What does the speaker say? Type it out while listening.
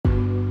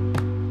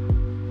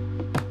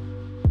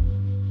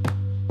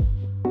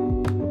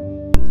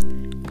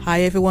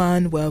Hi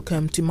everyone,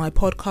 welcome to my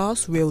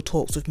podcast, Real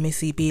Talks with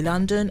Missy B.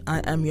 London.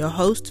 I am your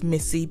host,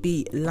 Missy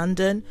B.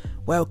 London.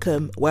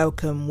 Welcome.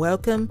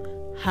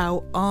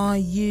 How are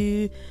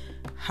you?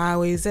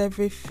 How is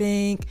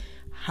everything?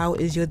 How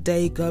is your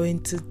day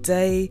going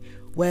today?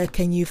 Where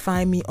can you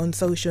find me on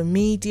social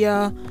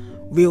media?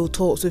 Real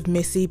Talks with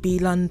Missy B.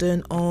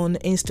 London on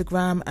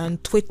Instagram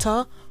and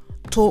Twitter.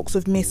 Talks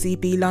with Missy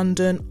B.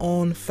 London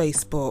on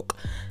Facebook.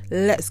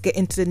 Let's get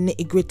into the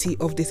nitty-gritty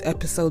of this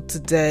episode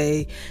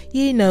today.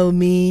 You know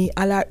me,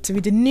 I like to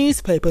read the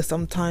newspaper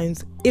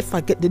sometimes, if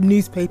I get the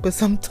newspaper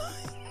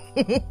sometimes.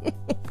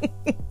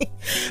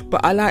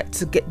 But I like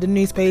to get the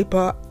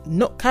newspaper,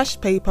 not that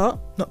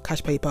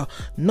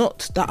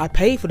I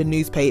pay for the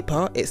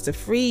newspaper. It's the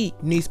free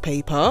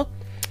newspaper,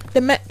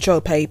 the Metro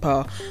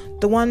paper,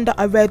 the one that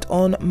I read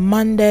on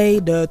Monday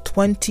the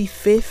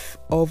 25th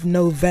of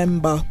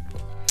November.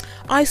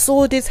 I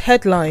saw this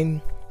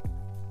headline: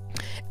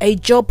 a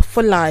job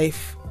for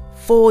life,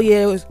 4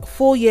 years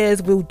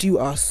will do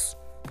us.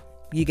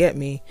 You get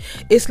me?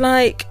 It's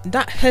like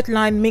that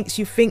headline makes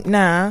you think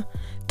now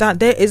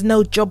that there is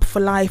no job for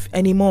life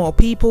anymore.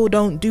 People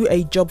don't do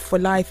a job for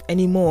life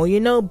anymore. You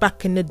know,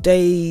 back in the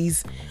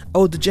days,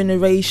 older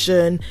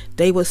generation,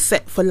 they were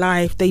set for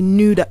life. They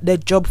knew that their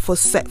job was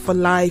set for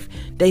life.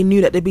 They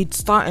knew that they'd be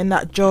starting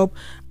that job,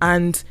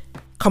 and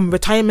come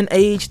retirement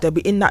age, they'll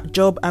be in that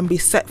job and be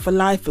set for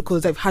life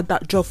because they've had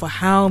that job for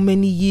how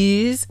many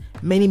years?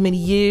 Many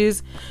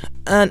years.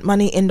 Earned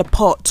money in the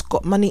pot,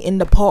 got money in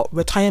the pot,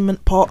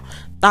 retirement pot.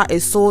 That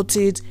is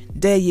sorted.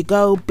 There you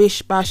go.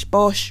 Bish bash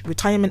bosh.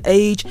 Retirement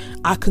age.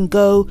 I can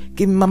go.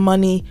 Give me my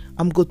money.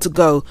 I'm good to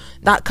go.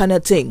 That kind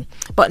of thing.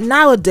 But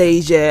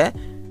nowadays,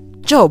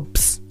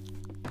 jobs.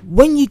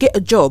 When you get a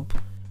job,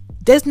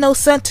 there's no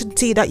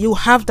certainty that you'll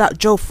have that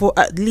job for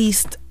at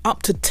least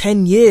up to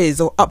 10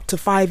 years or up to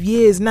 5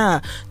 years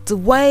now. The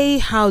way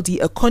how the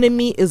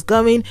economy is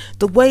going,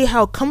 the way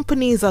how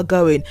companies are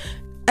going,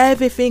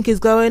 everything is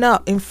going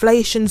up.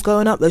 Inflation's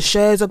going up. The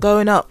shares are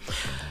going up.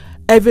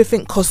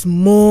 Everything costs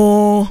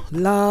more.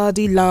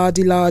 Lardy.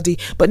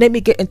 But let me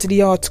get into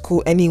the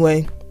article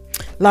anyway.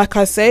 Like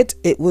I said,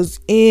 it was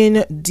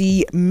in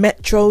the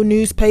Metro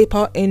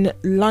newspaper in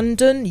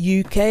London,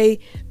 UK,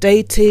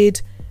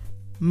 dated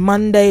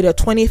Monday the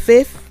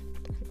 25th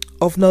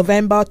of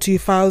November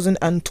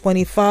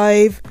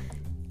 2025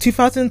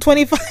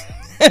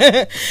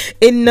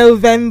 in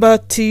November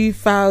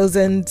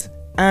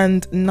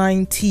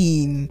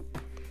 2019.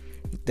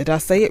 Did I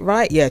say it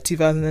right? Yeah,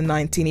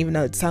 2019, even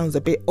though it sounds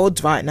a bit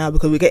odd right now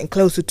because we're getting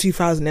close to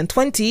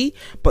 2020.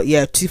 But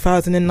yeah,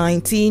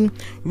 2019,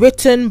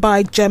 written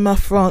by Gemma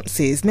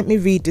Francis. Let me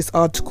read this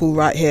article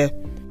right here.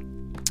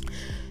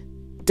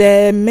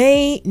 There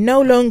may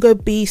no longer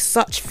be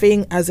such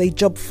thing as a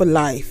job for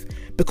life,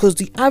 because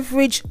the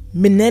average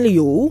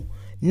millennial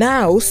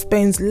now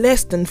spends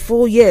less than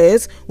 4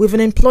 years with an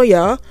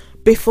employer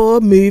before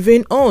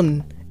moving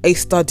on, a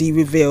study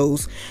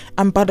reveals.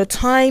 And by the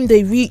time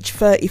they reach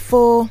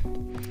 34,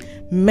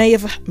 may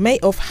have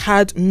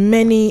had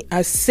many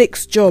as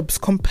 6 jobs,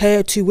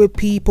 compared to with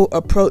people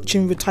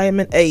approaching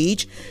retirement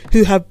age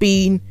who have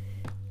been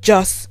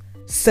just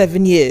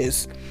 7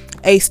 years.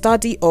 A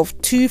study of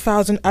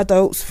 2,000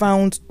 adults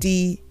found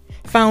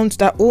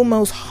that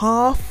almost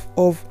half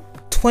of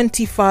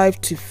 25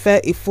 to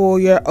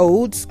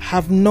 34-year-olds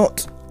have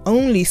not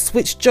only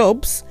switched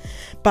jobs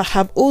but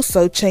have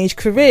also changed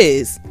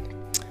careers.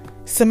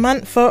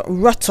 Samantha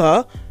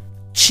Rutter,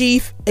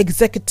 Chief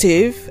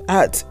Executive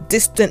at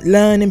distant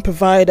learning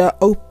provider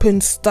Open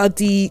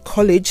Study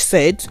College,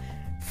 said,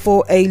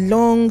 "For a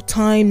long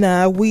time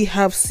now, we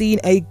have seen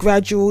a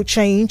gradual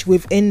change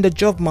within the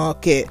job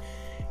market,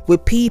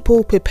 with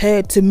people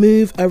prepared to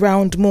move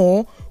around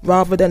more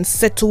rather than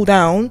settle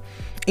down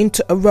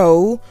into a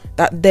role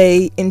that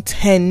they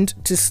intend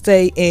to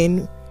stay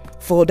in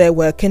for their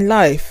working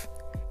life.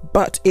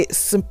 But it's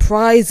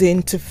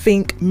surprising to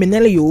think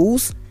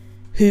millennials,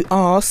 who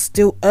are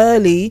still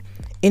early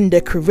in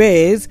their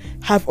careers,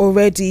 have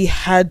already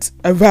had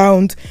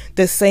around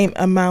the same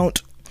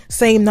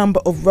number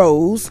of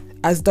roles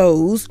as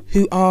those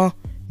who are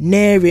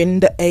nearing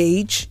the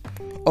age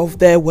of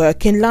their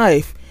working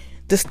life."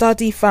 The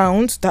study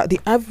found that the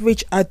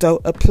average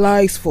adult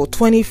applies for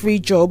 23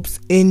 jobs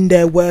in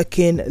their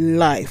working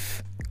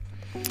life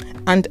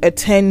and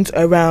attends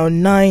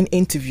around 9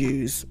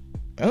 interviews.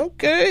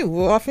 Okay,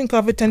 well, I think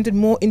I've attended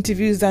more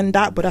interviews than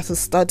that, but that's a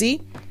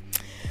study.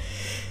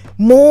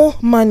 More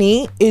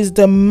money is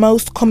the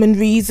most common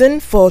reason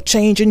for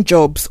changing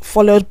jobs,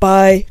 followed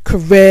by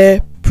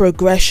career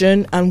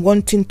progression and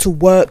wanting to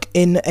work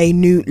in a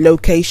new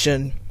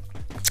location.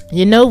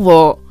 You know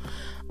what?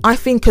 I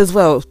think as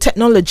well,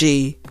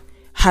 technology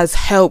has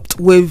helped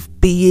with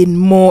being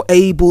more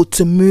able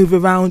to move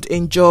around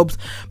in jobs,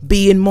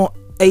 being more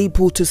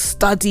able to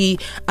study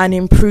and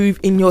improve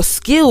in your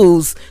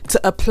skills to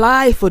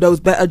apply for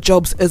those better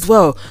jobs as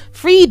well.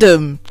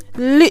 Freedom,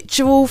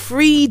 literal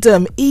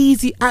freedom,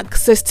 easy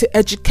access to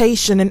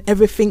education and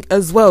everything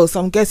as well. So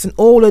I'm guessing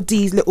all of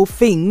these little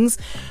things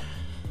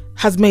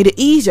has made it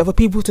easier for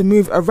people to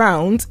move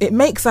around. It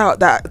makes out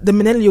that the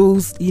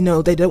millennials, you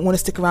know, they don't want to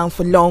stick around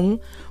for long,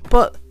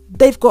 but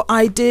they've got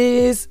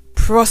ideas,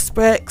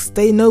 prospects,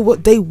 they know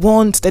what they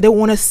want, they don't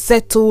want to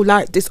settle,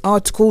 like this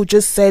article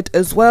just said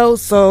as well.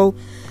 So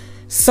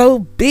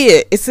be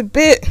it. It's a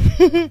bit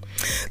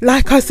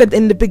like I said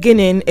in the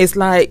beginning, it's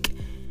like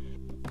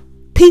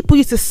people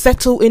used to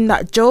settle in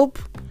that job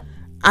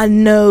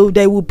and know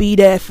they will be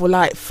there for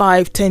like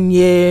 5-10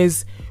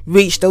 years,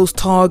 reach those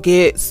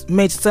targets,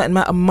 made a certain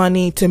amount of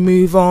money to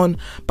move on.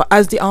 But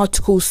as the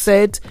article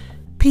said,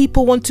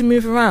 people want to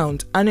move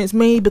around, and it's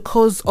mainly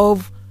because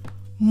of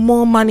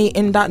more money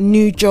in that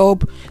new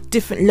job,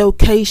 different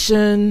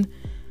location,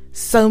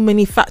 so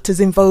many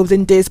factors involved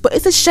in this. But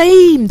it's a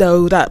shame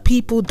though that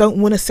people don't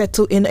want to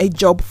settle in a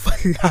job for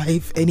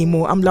life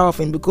anymore. I'm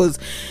laughing because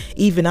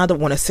even I don't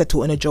want to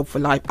settle in a job for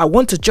life. I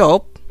want a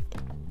job,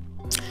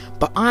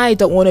 but I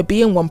don't want to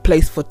be in one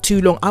place for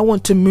too long. I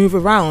want to move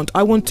around.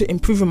 I want to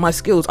improve on my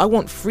skills. I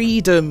want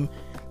freedom.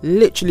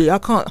 Literally, I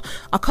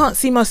can't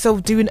see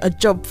myself doing a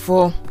job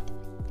for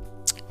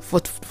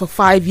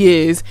 5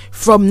 years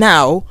from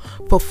now,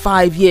 for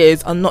 5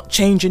 years, and not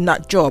changing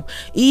that job.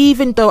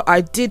 Even though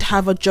I did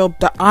have a job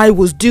that I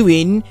was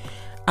doing,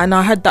 and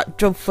I had that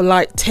job for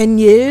like 10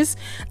 years,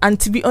 and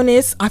to be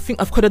honest, I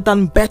think I could have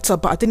done better,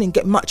 but I didn't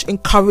get much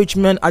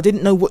encouragement. I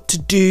didn't know what to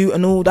do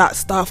and all that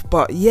stuff.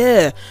 But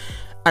yeah,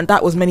 and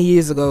that was many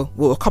years ago,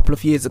 well, a couple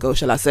of years ago,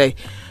 shall I say.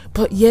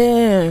 But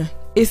yeah,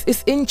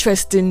 it's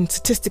interesting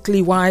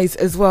statistically wise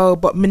as well.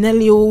 But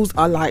millennials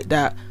are like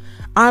that.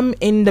 I'm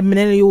in the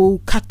millennial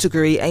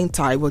category, ain't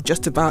I? Well,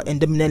 just about in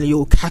the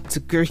millennial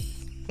category.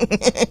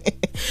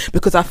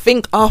 Because I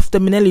think after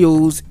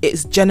millennials,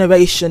 it's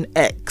Generation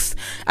X,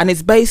 and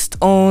it's based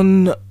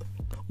on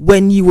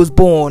when you was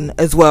born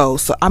as well.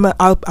 So I'm a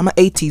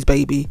 80s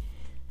baby.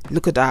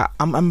 Look at that.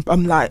 I'm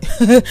like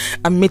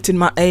admitting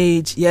my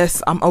age.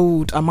 Yes, I'm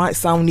old. I might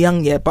sound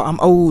young yet, but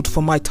I'm old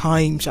for my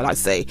time, shall I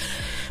say.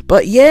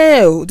 But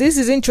yeah, this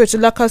is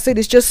interesting. Like I said,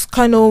 it's just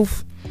kind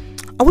of,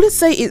 I wouldn't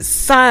say it's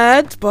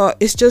sad, but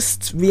it's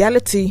just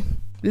reality.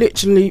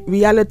 Literally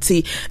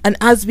reality. And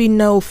as we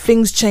know,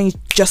 things change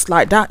just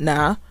like that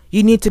now.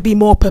 You need to be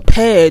more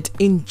prepared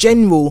in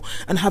general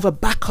and have a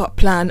backup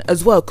plan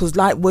as well. Because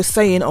like we're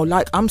saying, or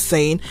like I'm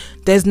saying,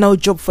 there's no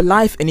job for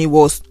life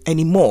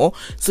anymore.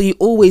 So you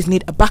always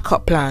need a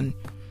backup plan.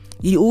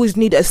 You always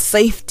need a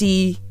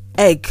safety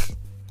egg.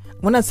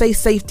 When I say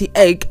safety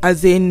egg,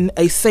 as in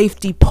a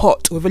safety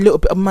pot with a little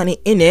bit of money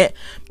in it,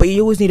 but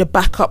you always need a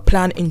backup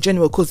plan in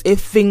general. Because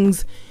if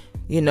things,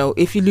 you know,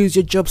 if you lose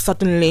your job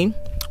suddenly,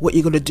 what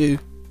you gonna do?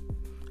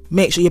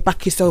 Make sure you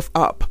back yourself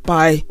up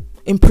by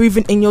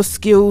improving in your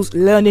skills,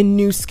 learning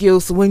new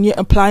skills. So when you're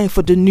applying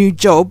for the new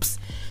jobs,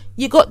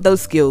 you got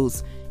those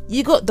skills,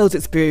 you got those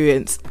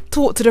experience.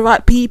 Talk to the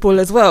right people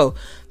as well.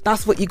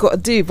 That's what you got to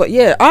do. But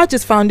yeah, I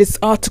just found this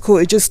article,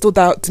 it just stood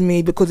out to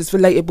me because it's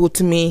relatable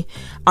to me.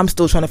 I'm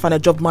still trying to find a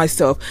job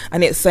myself,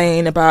 and it's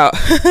saying about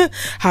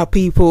how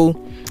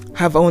people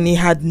have only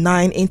had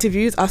 9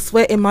 interviews. I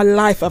swear in my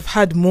life I've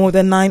had more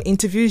than 9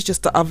 interviews,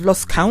 just that I've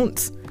lost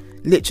count.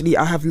 Literally,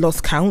 I have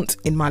lost count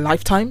in my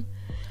lifetime.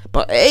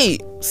 But hey,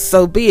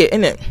 so be it,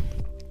 innit?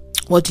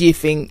 What do you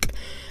think?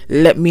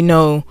 Let me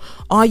know.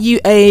 Are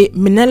you a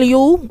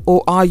millennial,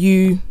 or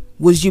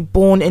was you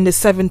born in the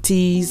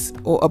 70s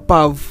or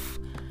above?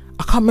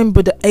 I can't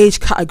remember the age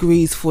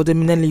categories for the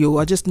millennial.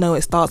 I just know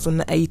it starts from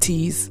the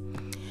 80s.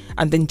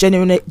 And then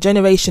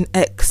Generation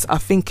X, I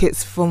think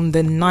it's from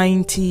the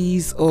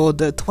 90s or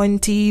the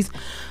 20s.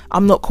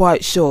 I'm not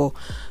quite sure.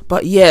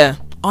 But yeah,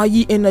 are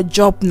you in a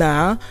job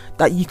now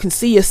that you can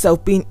see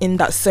yourself being in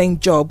that same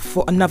job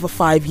for another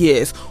 5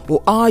 years?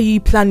 Or are you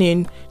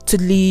planning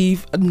to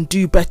leave and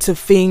do better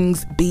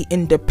things, be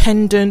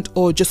independent,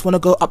 or just want to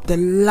go up the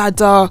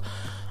ladder?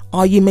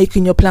 Are you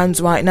making your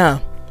plans right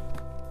now?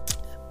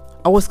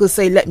 I was going to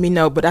say let me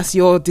know, but that's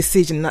your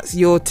decision, that's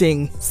your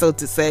thing, so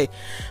to say.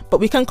 But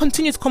we can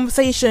continue the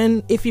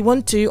conversation if you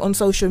want to on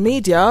social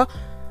media.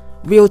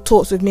 Real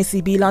Talks with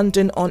Missy B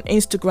London on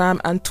Instagram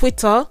and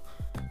Twitter.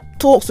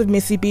 Talks with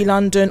Missy B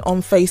London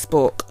on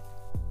Facebook.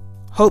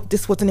 Hope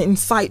this was an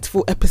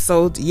insightful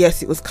episode.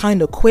 Yes, it was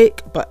kind of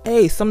quick, but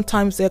hey,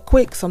 sometimes they're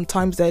quick,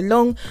 sometimes they're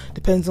long,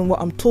 depends on what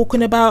I'm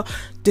talking about.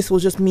 This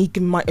was just me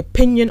giving my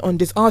opinion on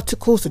this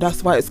article, so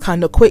that's why it's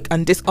kind of quick,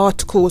 and this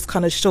article was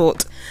kind of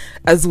short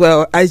as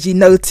well, as you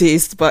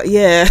noticed. But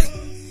yeah,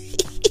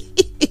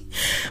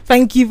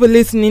 thank you for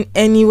listening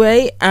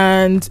anyway,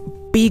 and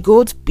be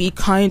good, be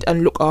kind,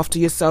 and look after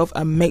yourself,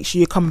 and make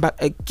sure you come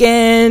back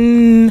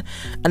again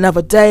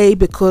another day,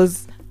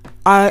 because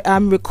I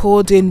am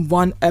recording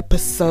 1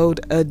 episode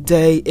a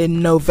day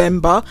in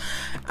November,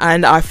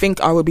 and I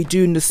think I will be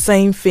doing the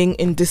same thing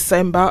in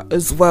December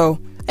as well.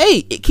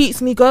 Hey, it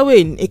keeps me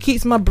going, it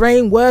keeps my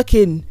brain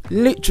working,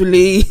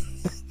 literally.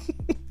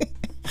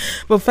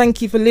 But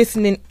thank you for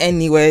listening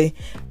anyway.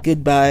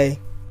 Goodbye.